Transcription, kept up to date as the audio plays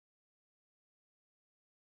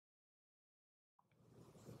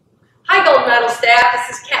this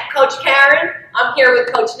is Coach Karen. I'm here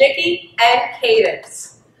with Coach Nikki and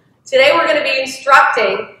Cadence. Today we're going to be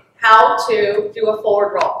instructing how to do a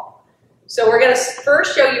forward roll. So we're going to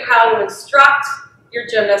first show you how to instruct your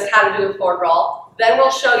gymnast how to do a forward roll. Then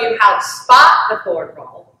we'll show you how to spot the forward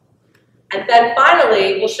roll. And then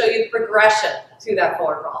finally, we'll show you the progression to that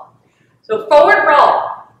forward roll. So forward roll,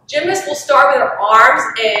 gymnast will start with her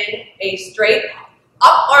arms in a straight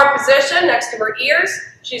up arm position next to her ears.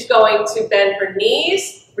 She's going to bend her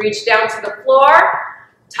knees, reach down to the floor,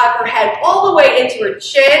 tuck her head all the way into her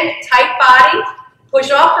chin, tight body,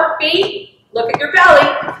 push off her feet, look at your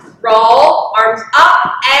belly, roll, arms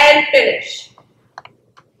up, and finish.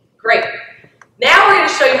 Great. Now we're going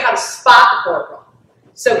to show you how to spot the forward roll.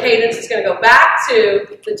 So Cadence is going to go back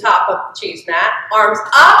to the top of the cheese mat, arms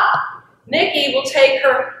up. Nikki will take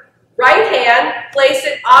her right hand, place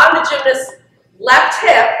it on the gymnast's left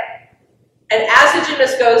hip, and as the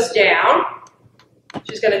gymnast goes down,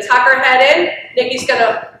 she's going to tuck her head in. Nikki's going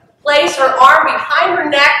to place her arm behind her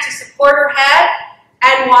neck to support her head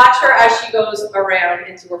and watch her as she goes around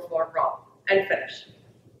into her forward roll and finish.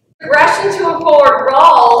 Progression to a forward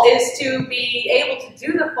roll is to be able to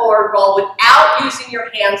do the forward roll without using your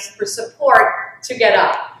hands for support to get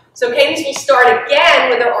up. So Cadence will start again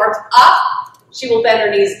with her arms up. She will bend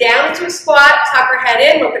her knees down into a squat, tuck her head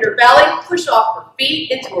in, look at her belly, push off her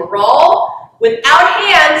feet into a roll. Without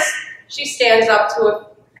hands, she stands up to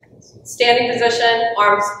a standing position,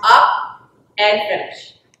 arms up, and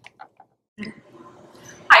finish.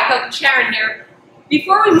 Hi, Coach Sharon here.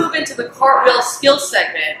 Before we move into the cartwheel skill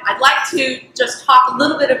segment, I'd like to just talk a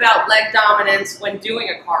little bit about leg dominance when doing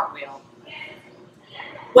a cartwheel.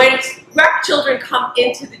 When rec children come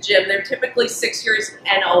into the gym, they're typically 6 years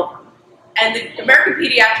and over. And the American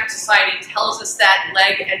Pediatric Society tells us that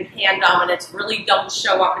leg and hand dominance really don't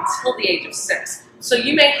show up until the age of 6. So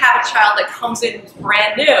you may have a child that comes in who's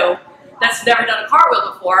brand new, that's never done a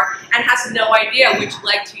cartwheel before, and has no idea which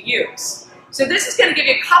leg to use. So this is going to give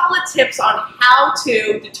you a couple of tips on how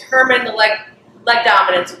to determine the leg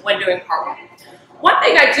dominance when doing cartwheel. One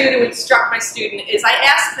thing I do to instruct my student is I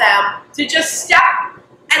ask them to just step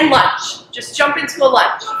and lunge. Just jump into a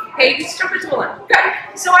lunge. Okay, just jump into a lunge.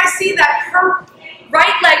 Good. So I see that her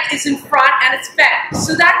right leg is in front and it's bent.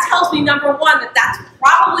 So that tells me, number one, that that's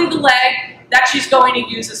probably the leg that she's going to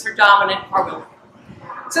use as her dominant cartwheel.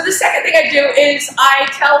 So the second thing I do is I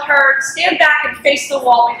tell her, stand back and face the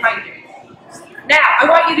wall behind you. Now, I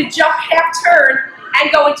want you to jump half turn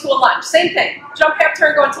and go into a lunge. Same thing. Jump half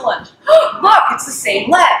turn, go into lunge. Look, it's the same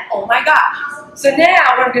leg. Oh my gosh. So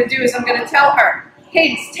now what I'm going to do is I'm going to tell her,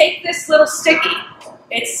 Cadence, take this little sticky,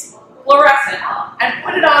 it's fluorescent, and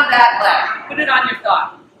put it on that leg. Put it on your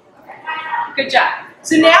thigh. Good job.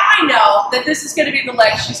 So now I know that this is going to be the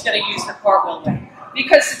leg she's going to use her cartwheel with.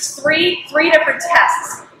 Because it's three different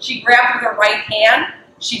tests. She grabbed with her right hand,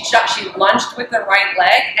 she lunged with the right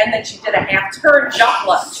leg, and then she did a half turn jump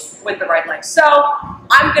lunge with the right leg. So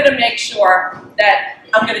I'm going to make sure that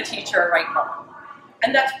I'm going to teach her a right cartwheel.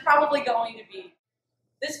 And that's probably going to be.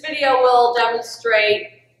 This video will demonstrate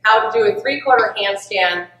how to do a 3/4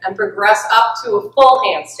 handstand and progress up to a full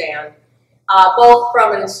handstand, both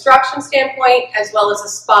from an instruction standpoint as well as a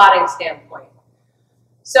spotting standpoint.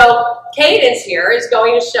 So Cadence here is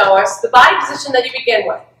going to show us the body position that you begin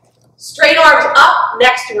with. Straight arms up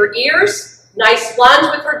next to her ears, nice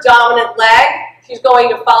lunge with her dominant leg. She's going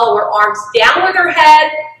to follow her arms down with her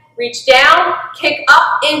head, reach down, kick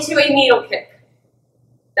up into a needle kick.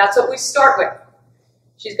 That's what we start with.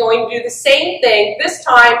 She's going to do the same thing, this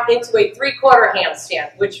time into a 3/4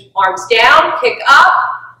 handstand, which arms down, kick up,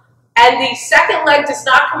 and the second leg does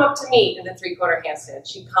not come up to meet in the 3/4 handstand.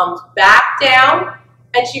 She comes back down,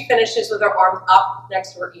 and she finishes with her arms up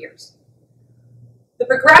next to her ears. The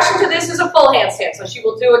progression to this is a full handstand, so she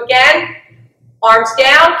will do again, arms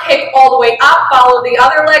down, kick all the way up, follow the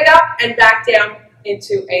other leg up, and back down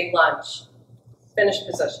into a lunge. Finish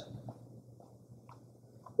position.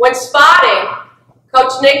 When spotting,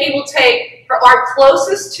 Coach Nikki will take her arm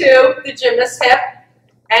closest to the gymnast's hip,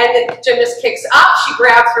 and the gymnast kicks up. She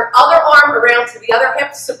grabs her other arm around to the other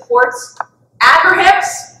hip, supports at her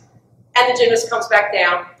hips, and the gymnast comes back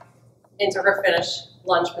down into her finish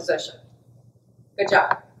lunge position. Good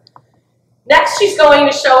job. Next, she's going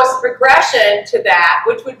to show us the progression to that,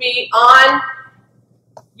 which would be on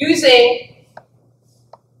using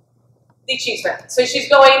the cheese mat. So she's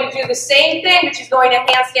going to do the same thing, but she's going to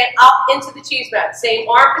handstand up into the cheese mat. Same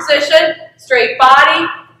arm position, straight body,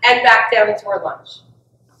 and back down into her lunge.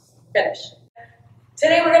 Finish.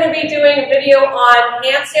 Today we're going to be doing a video on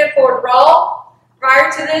handstand forward roll.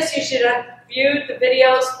 Prior to this, you should have viewed the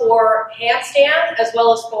videos for handstand as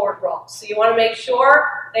well as forward roll. So you want to make sure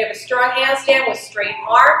they have a strong handstand with straight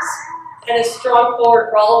arms and a strong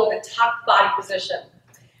forward roll with a tucked body position.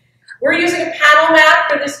 We're using a panel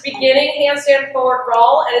mat for this beginning handstand forward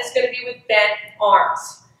roll, and it's going to be with bent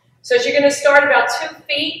arms. So you're going to start about 2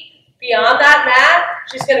 feet beyond that mat.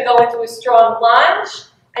 She's going to go into a strong lunge,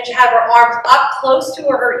 and you have her arms up close to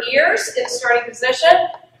her ears in the starting position.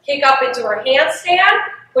 Kick up into her handstand,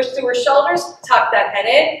 push through her shoulders, tuck that head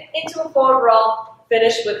in, into a forward roll,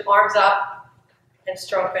 finish with arms up, and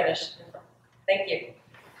strong finish. Thank you.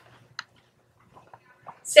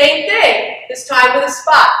 Same thing, this time with a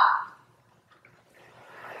spot.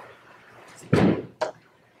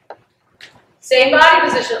 Same body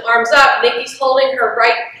position, arms up. Nikki's holding her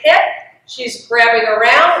right hip. She's grabbing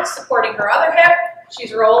around, supporting her other hip.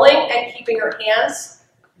 She's rolling and keeping her hands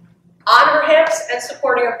on her hips and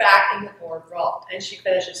supporting her back in the forward roll. And she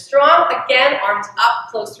finishes strong. Again, arms up,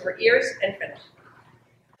 close to her ears, and finish.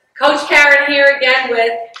 Coach Karen here again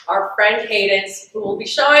with our friend Cadence, who will be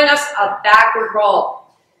showing us a backward roll.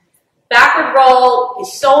 Backward roll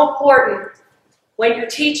is so important. When you're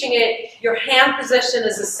teaching it, your hand position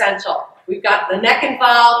is essential. We've got the neck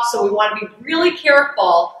involved, so we want to be really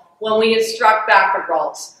careful when we instruct backward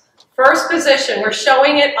rolls. First position, we're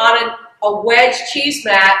showing it on a wedge cheese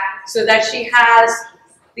mat so that she has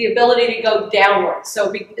the ability to go downward.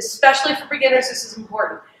 So especially for beginners, this is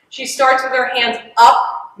important. She starts with her hands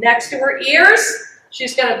up next to her ears.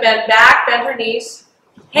 She's going to bend back, bend her knees.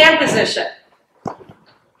 Hand position.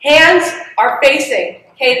 Hands are facing.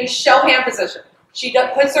 Cadence, show hand position. She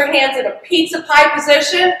puts her hands in a pizza pie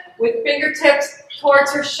position with fingertips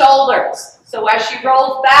towards her shoulders. So as she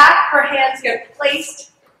rolls back, her hands get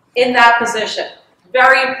placed in that position.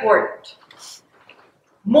 Very important.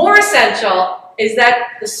 More essential is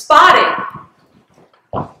that the spotting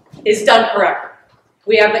is done correctly.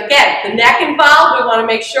 We have, again, the neck involved. We want to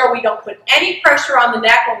make sure we don't put any pressure on the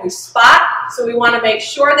neck when we spot. So we want to make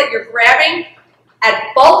sure that you're grabbing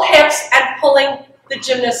at both hips and pulling the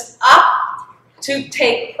gymnast up to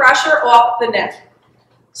take pressure off the neck.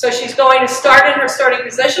 So she's going to start in her starting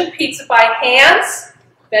position, pizza by hands,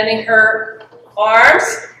 bending her arms.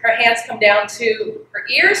 Her hands come down to her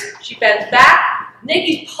ears. She bends back.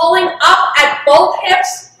 Nikki's pulling up at both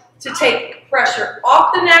hips to take pressure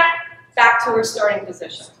off the neck, back to her starting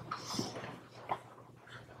position.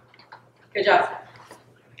 Good job.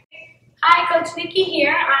 Hi, Coach Nikki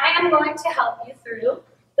here. I am going to help you through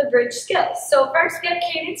the bridge skills. So first we have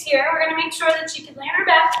Cadence here. We're going to make sure that she can lay on her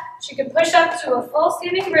back. She can push up to a full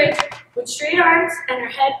standing bridge with straight arms and her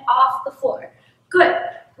head off the floor. Good.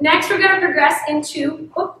 Next we're going to progress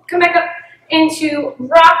into, come back up, into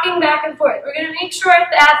rocking back and forth. We're going to make sure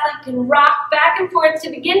the athlete can rock back and forth to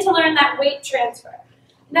begin to learn that weight transfer.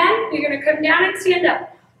 Then you're going to come down and stand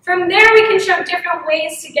up. From there we can show different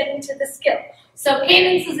ways to get into the skill. So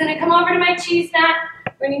Cadence is going to come over to my cheese mat.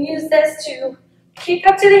 We're going to use this to kick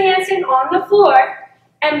up to the handstand on the floor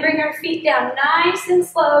and bring her feet down nice and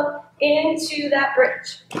slow into that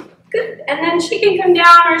bridge. Good. And then she can come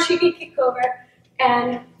down or she can kick over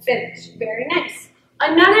and finish. Very nice.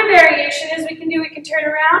 Another variation is we can turn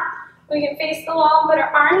around. We can face the wall and put our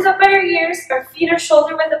arms up by our ears. Our feet are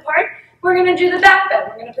shoulder width apart. We're going to do the back bend.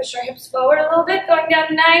 We're going to push our hips forward a little bit, going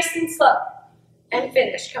down nice and slow. And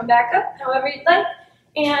finish. Come back up however you'd like.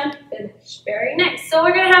 And finish. Very nice. So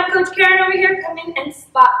we're going to have Coach Karen over here come in and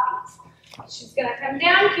spot these. She's going to come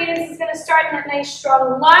down. Cadence is going to start in a nice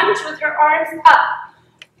strong lunge with her arms up.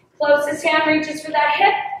 Closest hand reaches for that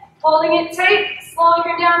hip. Holding it tight. Slowing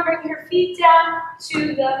her down. Bring her feet down to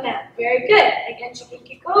the mat. Very good. Again, she can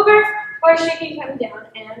kick over or she can come down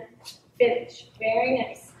and finish. Very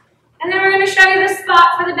nice. And then we're going to show you the spot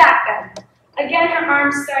for the back bend. Again, her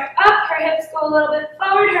arms start up, her hips go a little bit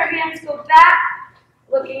forward, her hands go back,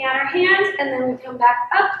 looking at her hands, and then we come back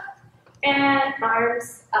up, and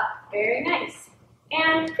arms up. Very nice.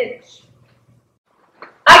 And finish.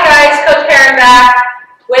 Hi guys, Coach Karen back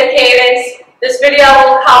with Cadence. This video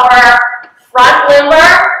will cover front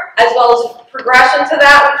limber as well as progression to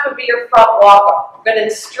that, which would be your front walk-up. We're going to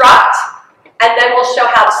instruct, and then we'll show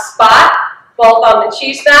how to spot, both on the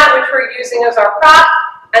cheese mat, which we're using as our prop,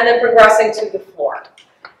 and then progressing to the floor.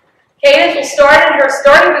 Cadence will start in her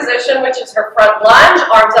starting position, which is her front lunge,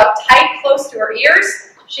 arms up tight, close to her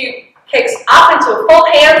ears. She kicks up into a full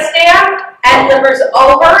handstand and limbers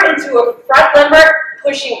over into a front limber,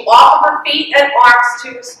 pushing off of her feet and arms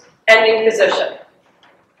to ending position.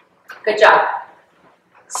 Good job.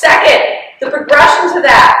 Second, the progression to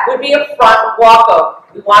that would be a front walkover.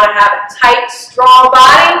 We want to have a tight, strong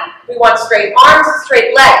body. We want straight arms and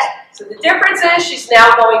straight legs. So the difference is she's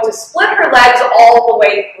now going to split her legs all the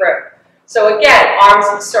way through. So again, arms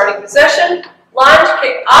in the starting position, lunge,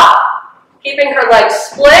 kick up, keeping her legs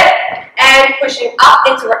split, and pushing up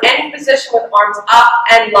into her ending position with arms up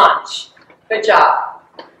and lunge. Good job.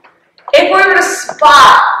 If we were to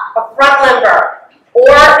spot a front limber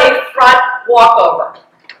or a front walkover,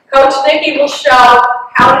 Coach Nikki will show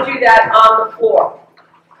how to do that on the floor.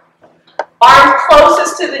 Arms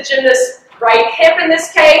closest to the gymnast's right hip in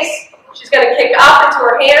this case. She's going to kick up into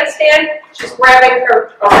her handstand. She's grabbing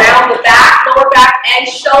her around the back, lower back, and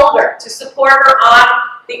shoulder to support her on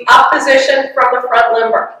the up position from the front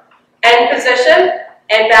limber. End position,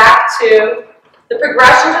 and back to the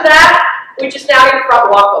progression to that, which is now your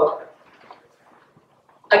front walkover.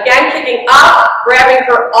 Again, kicking up, grabbing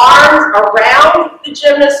her arms around the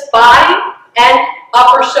gymnast's body and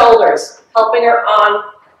upper shoulders, helping her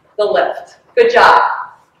on the lift. Good job.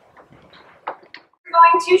 We're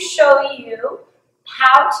going to show you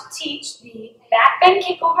how to teach the back bend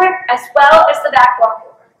kickover as well as the back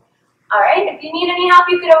walkover. Alright, if you need any help,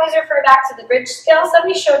 you could always refer back to the bridge skills that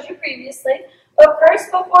we showed you previously. But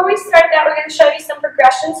first, before we start that, we're going to show you some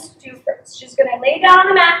progressions to do first. She's going to lay down on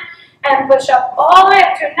the mat and push up all the way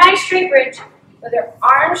up to a nice straight bridge with her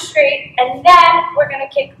arms straight, and then we're going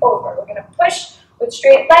to kick over. We're going to push with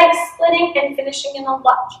straight legs, splitting, and finishing in a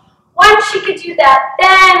lunge. Once she could do that,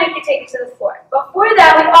 then we can take it to the floor. Before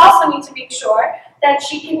that, we also need to make sure that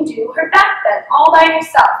she can do her back bend all by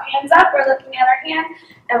herself. Hands up, we're looking at her hand,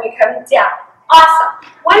 and we come down. Awesome.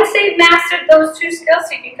 Once they've mastered those two skills,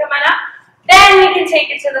 so you can come on up, then we can take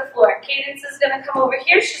it to the floor. Cadence is going to come over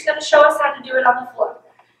here. She's going to show us how to do it on the floor.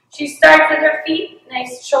 She starts with her feet,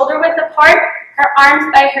 nice shoulder width apart, her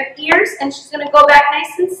arms by her ears, and she's going to go back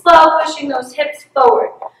nice and slow, pushing those hips forward.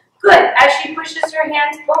 Good. As she pushes her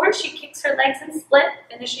hands forward, she kicks her legs and split,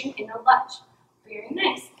 finishing in a lunge. Very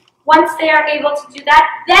nice. Once they are able to do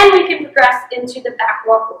that, then we can progress into the back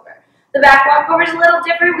walkover. The back walkover is a little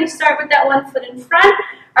different. We start with that one foot in front,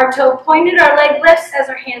 our toe pointed, our leg lifts as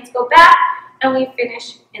our hands go back, and we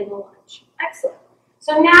finish in the lunge. Excellent.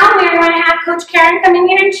 So now we are going to have Coach Karen come in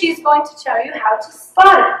here, and she's going to tell you how to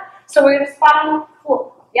spot it. So we're going to spot on the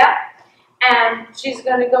floor. Yep. And she's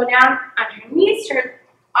going to go down on her knees. Her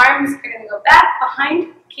arms are going to go back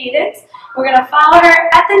behind Cadence. We're going to follow her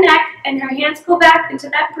at the neck, and her hands go back into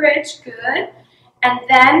that bridge. Good. And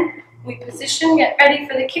then we position, get ready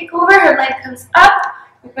for the kick over. Her leg comes up.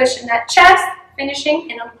 We push in that chest, finishing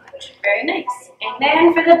in a lunge. Very nice. And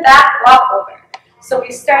then for the back walkover. So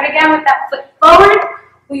we start again with that foot forward.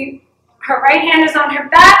 Her right hand is on her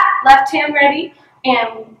back, left hand ready,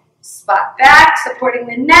 and we spot back, supporting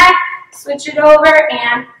the neck, switch it over,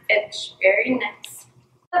 and finish. Very nice.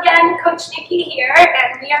 Again, Coach Nikki here,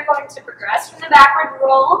 and we are going to progress from the backward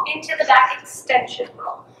roll into the back extension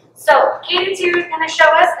roll. So Cadence here is going to show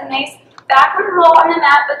us a nice backward roll on the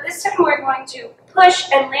mat, but this time we're going to push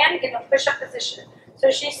and land in a push-up position. So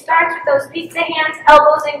she starts with those pizza hands,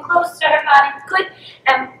 elbows in close to her body, good,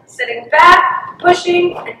 and sitting back,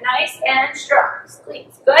 pushing, and nice and strong.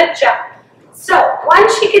 Squeeze, good job. So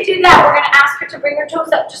once she could do that, we're going to ask her to bring her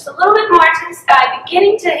toes up just a little bit more to the sky,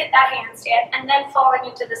 beginning to hit that handstand, and then falling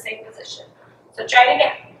into the same position. So try it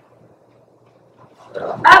again.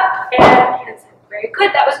 Up, and hands in. Very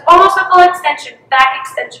good. That was almost a full extension, back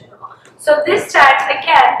extension roll. So this time,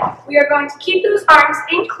 again, we are going to keep those arms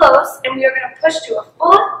in close, and we are going to push to a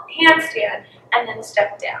full handstand and then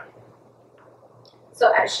step down.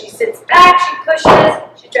 So as she sits back, she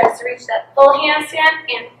pushes, she tries to reach that full handstand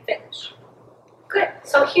and finish. Good.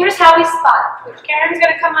 So here's how we spot. Coach Karen's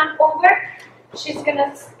going to come on over. She's going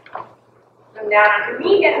to come down on her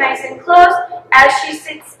knee, get nice and close. As she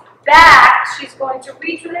sits back, she's going to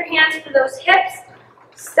reach with her hands for those hips,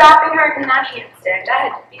 stopping her in that handstand. Go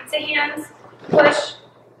ahead, pizza hands, push.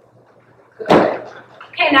 Good.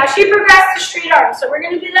 Okay, now she progressed to straight arms. So we're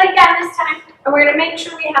going to do that again this time, and we're going to make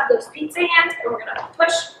sure we have those pizza hands, and we're going to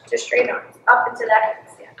push to straight arms, up into that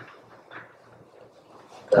handstand.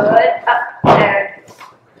 Good, up, and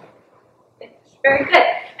finish. Very good.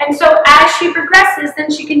 And so as she progresses, then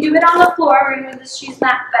she can do it on the floor. We're going to move this cheese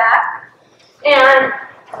mat back, and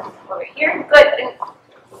over here. Good, and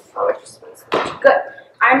forward, just good.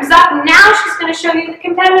 Arms up. Now she's going to show you the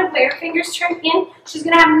competitive way. Her fingers turn in. She's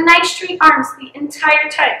going to have nice straight arms the entire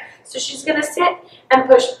time. So she's going to sit and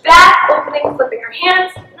push back, opening, flipping her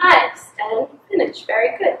hands. Nice. And finish.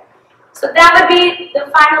 Very good. So that would be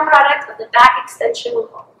the final product of the back extension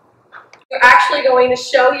roll. We're actually going to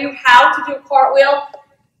show you how to do a cartwheel.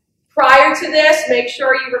 Prior to this, make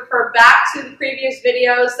sure you refer back to the previous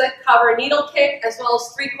videos that cover needle kick as well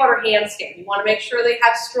as three-quarter handstand. You want to make sure they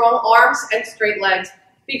have strong arms and straight legs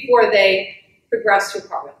before they progress to a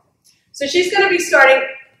cartwheel. So she's going to be starting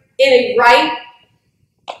in a right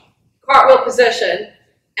cartwheel position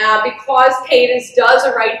because Cadence does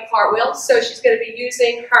a right cartwheel. So she's going to be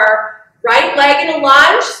using her right leg in a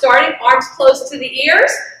lunge, starting arms close to the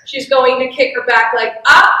ears. She's going to kick her back leg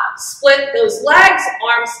up, split those legs,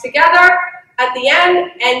 arms together at the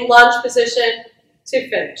end, and lunge position to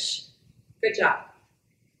finish. Good job.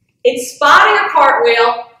 In spotting a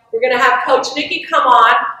cartwheel, we're going to have Coach Nikki come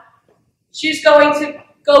on. She's going to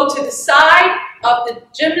go to the side of the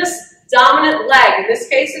gymnast's dominant leg. In this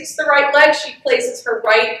case, it's the right leg. She places her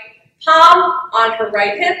right palm on her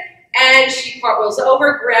right hip, and she cartwheels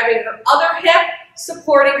over, grabbing her other hip,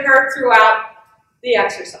 supporting her throughout the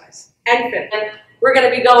exercise. And finish. And we're going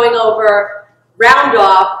to be going over round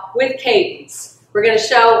off with Cadence. We're going to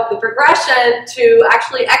show the progression to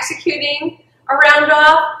actually executing a round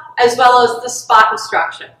off, as well as the spot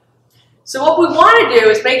instruction. So what we want to do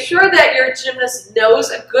is make sure that your gymnast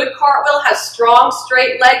knows a good cartwheel, has strong,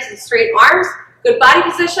 straight legs and straight arms, good body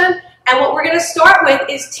position. And what we're going to start with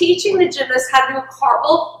is teaching the gymnast how to do a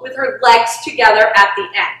cartwhel with her legs together at the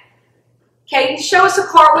end. Okay, show us a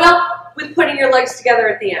cartwheel with putting your legs together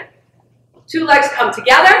at the end. Two legs come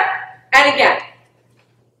together, and again.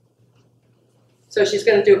 So she's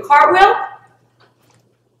going to do a cartwheel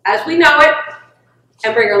as we know it,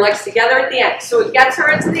 and bring her legs together at the end. So it gets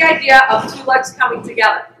her into the idea of two legs coming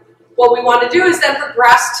together. What we want to do is then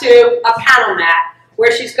progress to a panel mat,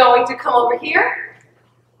 where she's going to come over here.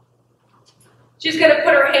 She's going to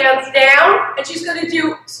put her hands down, and she's going to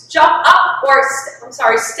do step up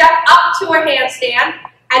to a handstand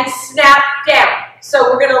and snap down.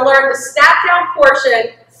 So we're going to learn the snap down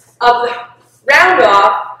portion of the round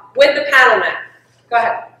off with the panel mat. Go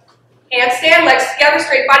ahead. Handstand, legs together,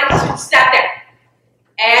 straight body position, snap down.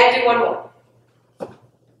 And do one more.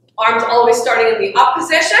 Arms always starting in the up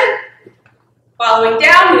position, following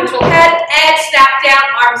down, neutral head, and snap down,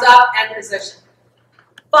 arms up, and position.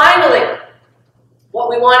 Finally, what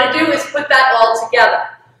we want to do is put that all together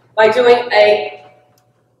by doing a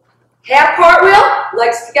half cartwheel,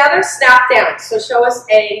 legs together, snap down. So show us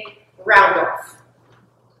a round off.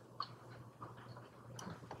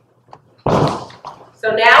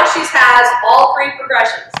 So now she has all three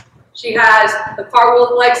progressions. She has the cartwheel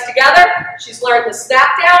with legs together. She's learned the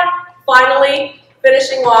snap down. Finally,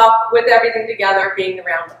 finishing off with everything together, being the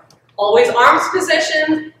round off. Always arms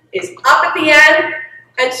position is up at the end,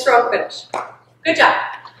 and strong finish. Good job.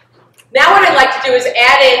 Now what I'd like to do is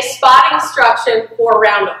add in spotting instruction for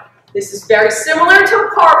round off. This is very similar to a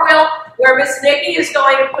cartwheel, where Miss Nikki is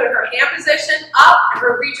going to put her hand position up,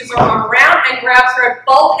 her reaches her arm around, and grabs her at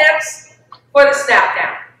both hips for the snap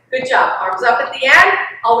down. Good job. Arms up at the end.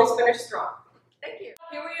 Always finish strong. Thank you.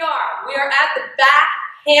 Here we are. We are at the back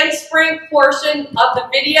handspring portion of the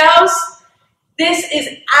videos. This is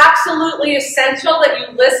absolutely essential that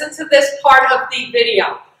you listen to this part of the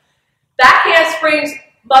video. Back handsprings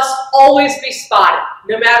must always be spotted,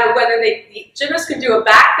 no matter whether the gymnast can do a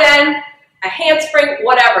back bend, a handspring,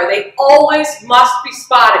 whatever. They always must be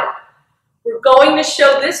spotted. We're going to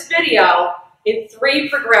show this video in 3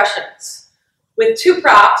 progressions, with 2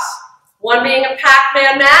 props, one being a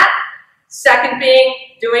Pac-Man mat, second being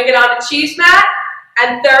doing it on a cheese mat,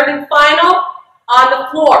 and third and final on the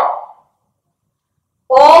floor.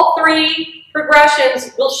 All 3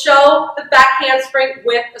 progressions will show the back handspring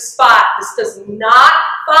with a spot. This does not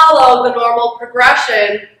follow the normal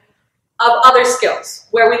progression of other skills,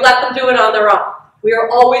 where we let them do it on their own. We are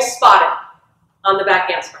always spotted on the back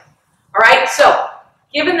handspring. All right, so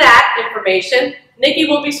given that information, Nikki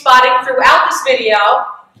will be spotting throughout this video,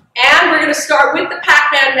 and we're going to start with the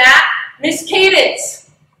Pac-Man mat. Miss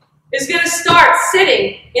Cadence is going to start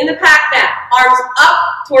sitting in the Pac-Man, arms up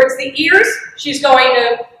towards the ears. She's going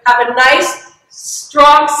to have a nice,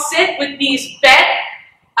 strong sit with knees bent.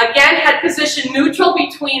 Again, head position neutral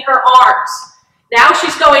between her arms. Now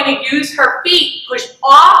she's going to use her feet, push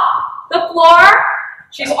off the floor.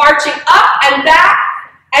 She's arching up and back,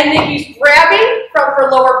 and Nikki's grabbing from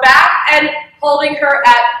her lower back and holding her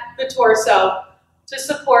at the torso to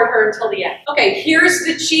support her until the end. Okay, here's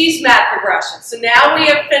the cheese mat progression. So now we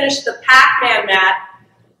have finished the Pac-Man mat,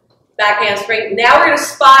 back handspring. Now we're going to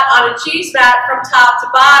spot on a cheese mat from top to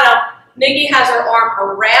bottom. Nikki has her arm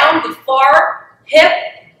around the far hip,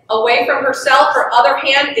 away from herself. Her other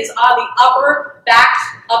hand is on the upper back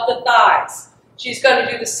of the thighs. She's going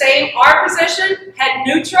to do the same arm position, head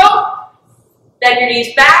neutral, bend your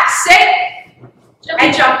knees back, sit,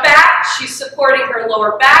 and jump back. She's supporting her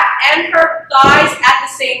lower back and her thighs at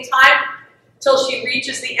the same time till she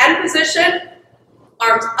reaches the end position.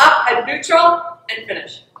 Arms up, head neutral, and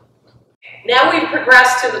finish. Now we've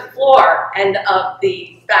progressed to the floor end of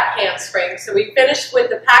the back handspring. So we finished with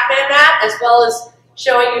the Pac-Man mat as well as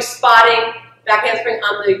showing you spotting back handspring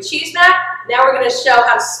on the cheese mat. Now we're going to show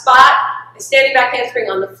how to spot a standing back handspring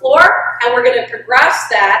on the floor, and we're going to progress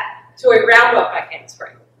that to a round-off back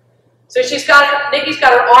handspring. So Nikki's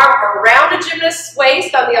got her arm around a gymnast's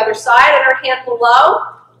waist on the other side and her hand below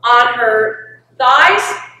on her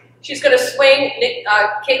thighs. She's going to swing,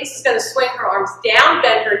 Cadence is going to swing her arms down,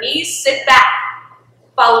 bend her knees, sit back.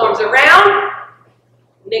 Follow arms around.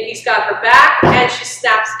 Nikki's got her back, and she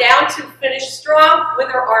snaps down to finish strong with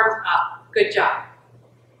her arms up. Good job.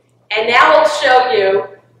 And now I'll show you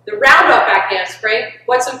the round-off back handspring.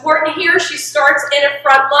 What's important here, she starts in a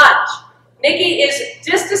front lunge. Nikki is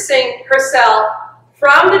distancing herself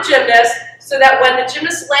from the gymnast so that when the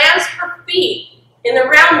gymnast lands her feet in the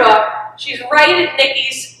round-off, she's right at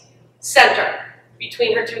Nikki's center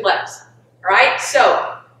between her two legs. All right,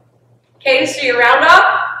 so Cadence, do your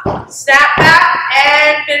round-off, snap back,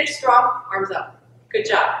 and finish strong, arms up. Good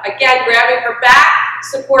job. Again, grabbing her back,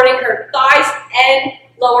 supporting her thighs and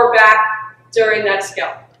lower back during that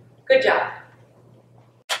skill. Good job.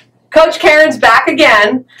 Coach Karen's back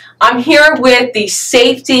again. I'm here with the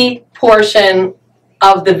safety portion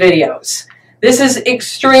of the videos. This is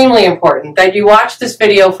extremely important that you watch this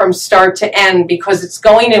video from start to end because it's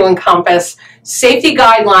going to encompass safety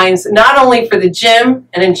guidelines not only for the gym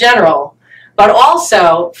and in general, but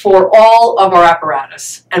also for all of our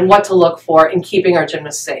apparatus and what to look for in keeping our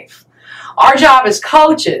gymnasts safe. Our job as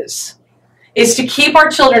coaches is to keep our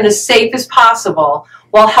children as safe as possible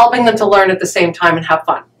while helping them to learn at the same time and have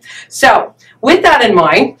fun. So, with that in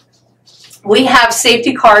mind, we have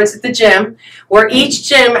safety cards at the gym where each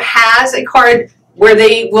gym has a card where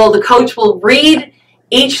the coach will read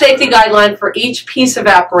each safety guideline for each piece of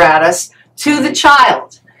apparatus to the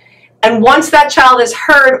child. And once that child has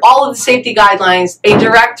heard all of the safety guidelines, a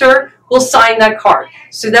director will sign that card.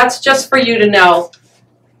 So that's just for you to know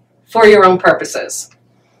for your own purposes.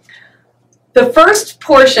 The first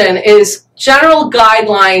portion is general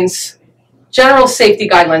guidelines, general safety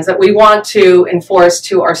guidelines that we want to enforce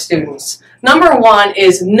to our students. Number one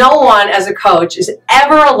is no one as a coach is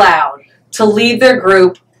ever allowed to leave their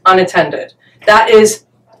group unattended. That is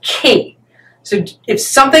key. So if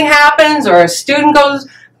something happens or a student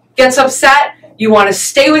gets upset, you want to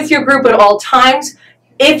stay with your group at all times.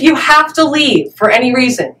 If you have to leave for any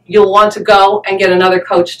reason, you'll want to go and get another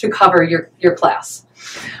coach to cover your class.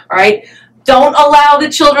 All right? Don't allow the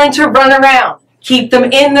children to run around. Keep them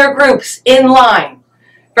in their groups, in line.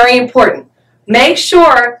 Very important. Make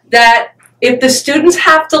sure that if the students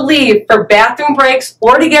have to leave for bathroom breaks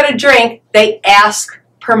or to get a drink, they ask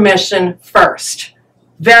permission first.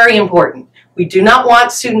 Very important. We do not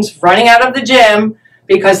want students running out of the gym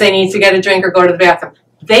because they need to get a drink or go to the bathroom.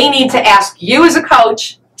 They need to ask you as a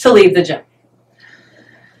coach to leave the gym.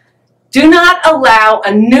 Do not allow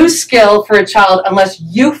a new skill for a child unless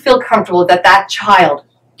you feel comfortable that that child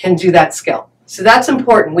can do that skill. So that's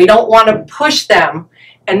important. We don't want to push them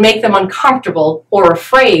and make them uncomfortable or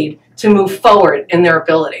afraid to move forward in their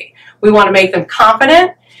ability. We want to make them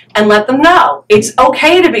confident and let them know it's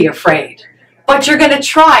okay to be afraid, but you're going to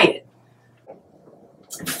try it.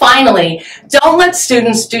 Finally, don't let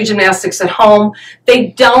students do gymnastics at home. They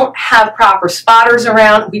don't have proper spotters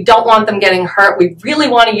around. We don't want them getting hurt. We really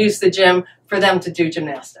want to use the gym for them to do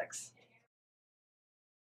gymnastics.